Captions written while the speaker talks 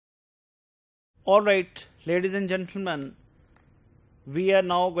Alright, ladies and gentlemen, we are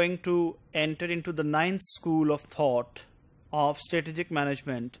now going to enter into the ninth school of thought of strategic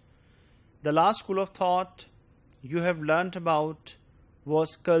management. The last school of thought you have learnt about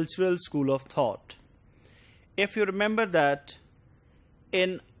was cultural school of thought. If you remember that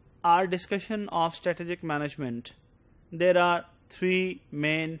in our discussion of strategic management, there are three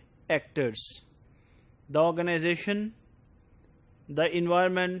main actors: the organization, the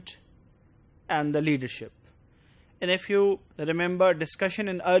environment, and the leadership. And if you remember discussion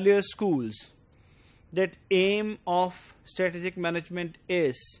in earlier schools, that aim of strategic management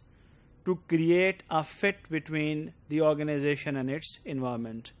is to create a fit between the organization and its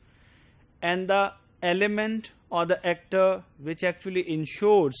environment. And the element or the actor which actually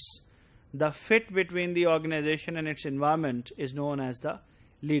ensures the fit between the organization and its environment is known as the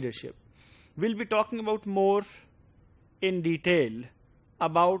leadership. We'll be talking about more in detail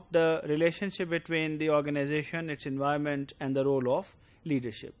about the relationship between the organization, its environment, and the role of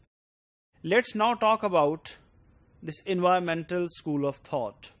leadership. Let's now talk about this environmental school of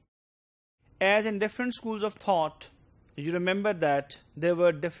thought. As in different schools of thought, you remember that there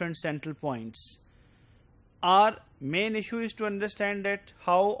were different central points. Our main issue is to understand that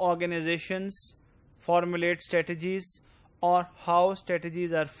how organizations formulate strategies or how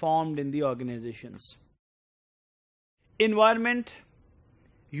strategies are formed in the organizations. Environment,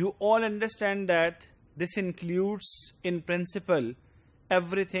 you all understand that this includes in principle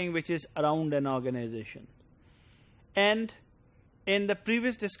everything which is around an organization. And in the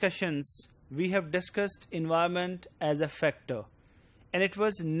previous discussions, we have discussed environment as a factor, and it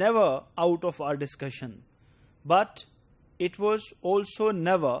was never out of our discussion, but it was also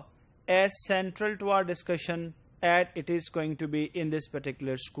never as central to our discussion as it is going to be in this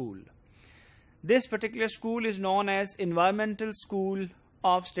particular school. This particular school is known as Environmental School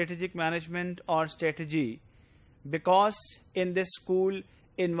of Strategic Management or Strategy, because in this school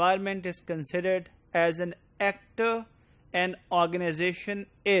environment is considered as an actor and organization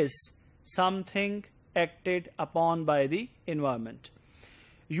is something acted upon by the environment.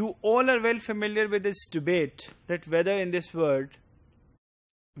 You all are well familiar with this debate that whether in this world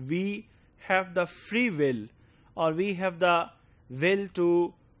we have the free will or we have the will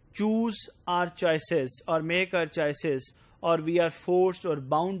to choose our choices or make our choices, or we are forced or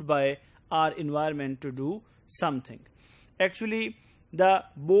bound by our environment to do something. Actually, the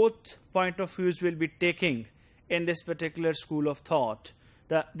both point of views will be taking in this particular school of thought.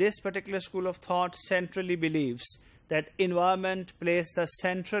 This particular school of thought centrally believes that environment plays the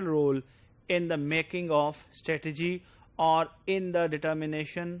central role in the making of strategy or in the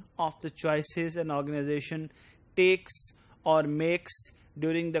determination of the choices an organization takes or makes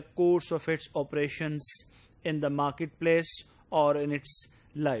during the course of its operations in the marketplace or in its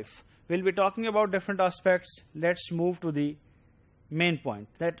life. We'll be talking about different aspects. Let's move to the main point,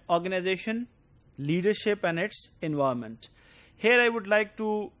 that organization, leadership, and its environment. Here I would like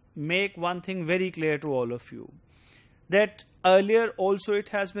to make one thing very clear to all of you, that earlier also it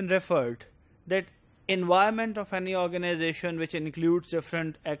has been referred that environment of any organization, which includes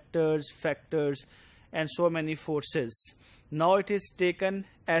different actors, factors, and so many forces, now it is taken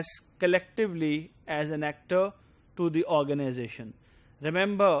as collectively as an actor to the organization.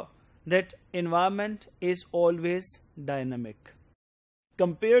 Remember that environment is always dynamic.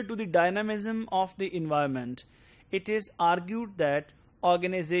 Compared to the dynamism of the environment, it is argued that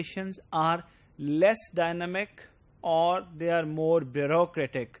organizations are less dynamic or they are more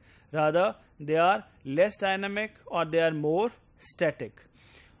bureaucratic. Rather, they are less dynamic or they are more static.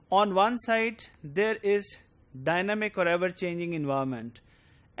 On one side, there is dynamic or ever-changing environment,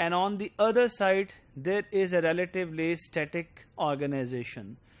 and on the other side there is a relatively static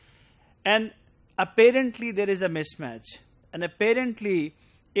organization, and apparently there is a mismatch, and apparently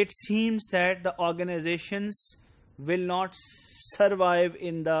it seems that the organizations will not survive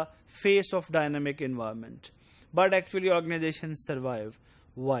in the face of dynamic environment, but actually organizations survive.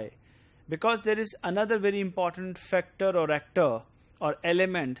 Why? Because there is another very important factor or actor or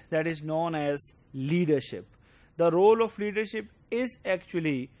element that is known as leadership. The role of leadership is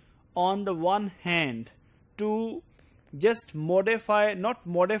actually, on the one hand, to just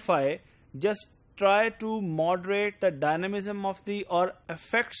just try to moderate the dynamism of the or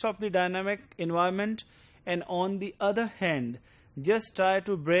effects of the dynamic environment, and on the other hand, just try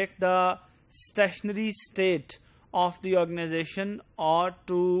to break the stationary state of the organization, or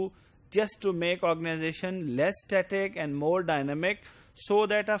to make organization less static and more dynamic, so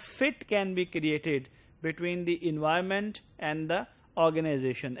that a fit can be created between the environment and the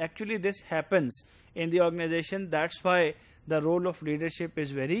organization. Actually, this happens in the organization. That's why the role of leadership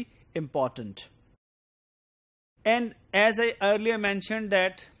is very important. And as I earlier mentioned,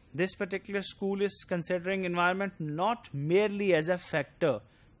 that this particular school is considering environment not merely as a factor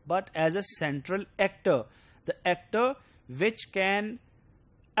but as a central actor, the actor which can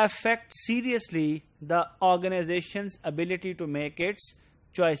affect seriously the organization's ability to make its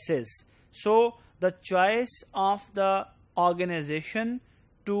choices. So the choice of the organization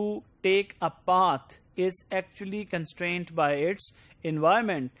to take a path is actually constrained by its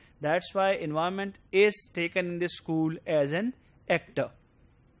environment. That's why environment is taken in this school as an actor.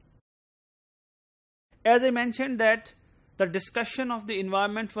 As I mentioned, that the discussion of the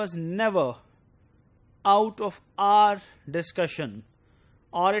environment was never out of our discussion,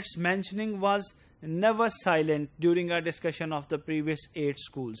 or its mentioning was never silent during our discussion of the previous 8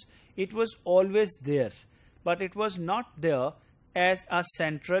 schools. It was always there, but it was not there as a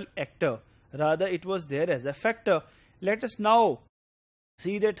central actor. Rather, it was there as a factor. Let us now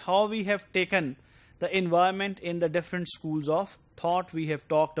see that how we have taken the environment in the different schools of thought we have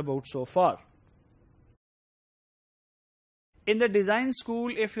talked about so far. In the design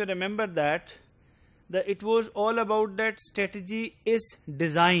school, if you remember that, it was all about that strategy is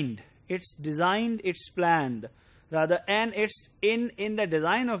designed. It's designed, it's planned. Rather, and it's in the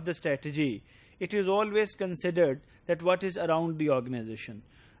design of the strategy, it is always considered that what is around the organization.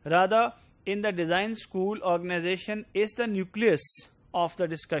 Rather, in the design school, organization is the nucleus of the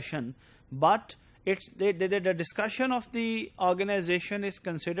discussion, but the discussion of the organization is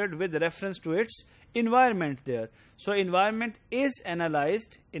considered with reference to its environment there. So environment is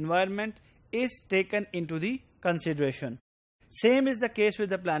analyzed, environment is taken into the consideration. Same is the case with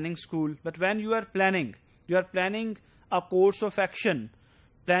the planning school. But when you are planning a course of action,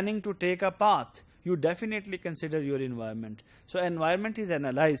 planning to take a path, you definitely consider your environment. So environment is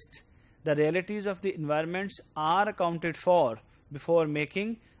analyzed. The realities of the environments are accounted for before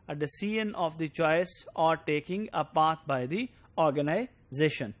making a decision of the choice or taking a path by the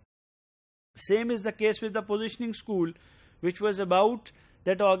organization. Same is the case with the positioning school, which was about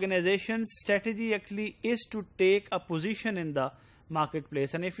that organization's strategy actually is to take a position in the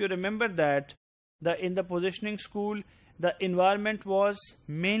marketplace. And if you remember that, in the positioning school, the environment was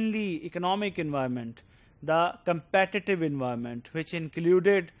mainly economic environment, the competitive environment, which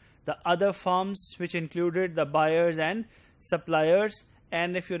included the other firms, which included the buyers and suppliers.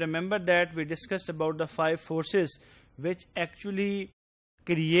 And if you remember that, we discussed about the 5 forces which actually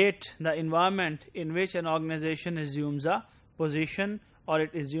create the environment in which an organization assumes a position, or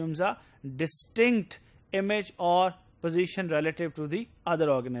it assumes a distinct image or position relative to the other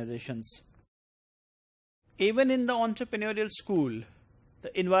organizations. Even in the entrepreneurial school,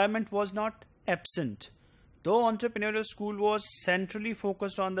 the environment was not absent. Though entrepreneurial school was centrally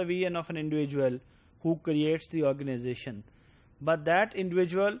focused on the vision of an individual who creates the organization, but that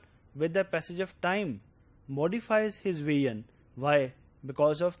individual, with the passage of time, modifies his vision. Why?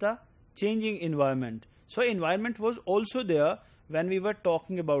 Because of the changing environment. So environment was also there when we were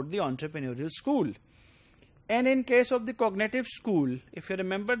talking about the entrepreneurial school. And in case of the cognitive school, if you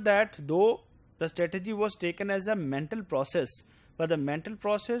remember that, though the strategy was taken as a mental process, but the mental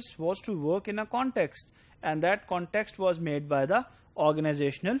process was to work in a context, and that context was made by the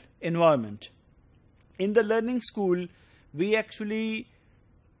organizational environment. In the learning school, we actually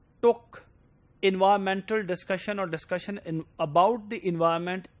took environmental discussion or discussion about the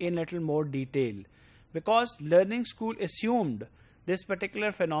environment in little more detail, because learning school assumed this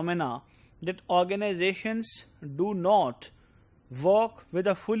particular phenomena that organizations do not work with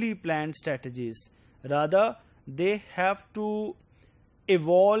a fully planned strategies. Rather, they have to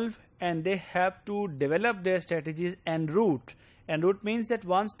evolve and they have to develop their strategies en route. En route means that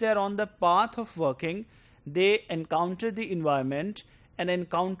once they are on the path of working, they encounter the environment, and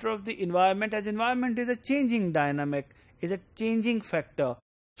encounter of the environment, as environment is a changing dynamic, is a changing factor.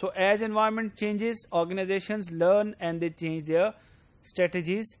 So as environment changes, organizations learn and they change their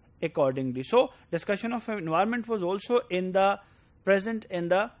strategies accordingly. So discussion of environment was also present in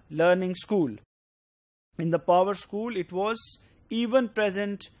the learning school. In the power school, it was even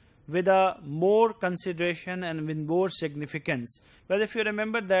present with a more consideration and with more significance. But if you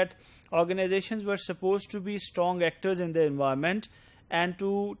remember that, organizations were supposed to be strong actors in the environment and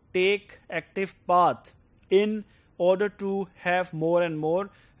to take active path in order to have more and more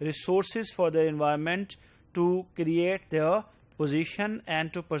resources for the environment to create their position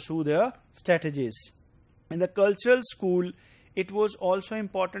and to pursue their strategies. In the cultural school, it was also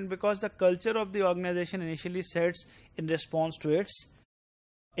important because the culture of the organization initially sets in response to its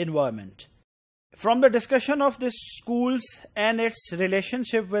environment. From the discussion of these schools and its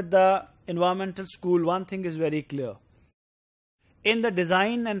relationship with the environmental school, one thing is very clear. In the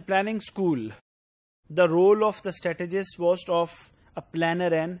design and planning school, the role of the strategist was of a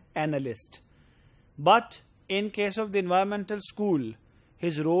planner and analyst. But in case of the environmental school,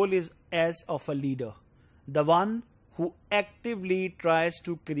 his role is as of a leader, the one who actively tries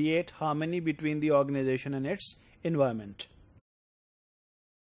to create harmony between the organization and its environment.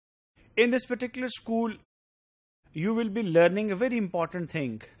 In this particular school, you will be learning a very important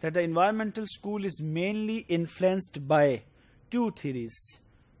thing, that the environmental school is mainly influenced by two theories,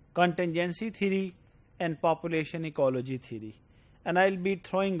 contingency theory and population ecology theory. And I'll be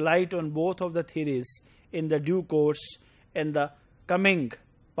throwing light on both of the theories in the due course in the coming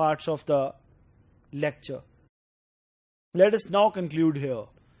parts of the lecture. Let us now conclude here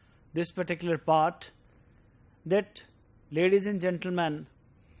this particular part, that, ladies and gentlemen,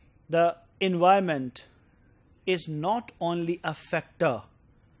 the environment is not only a factor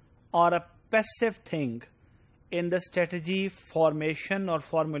or a passive thing in the strategy formation or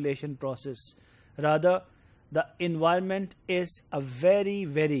formulation process. Rather, the environment is a very,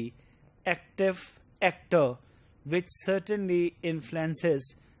 very active actor which certainly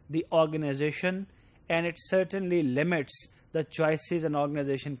influences the organization, and it certainly limits the choices an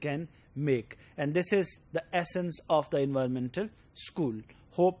organization can make. And this is the essence of the environmental school.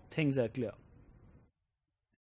 Hope things are clear.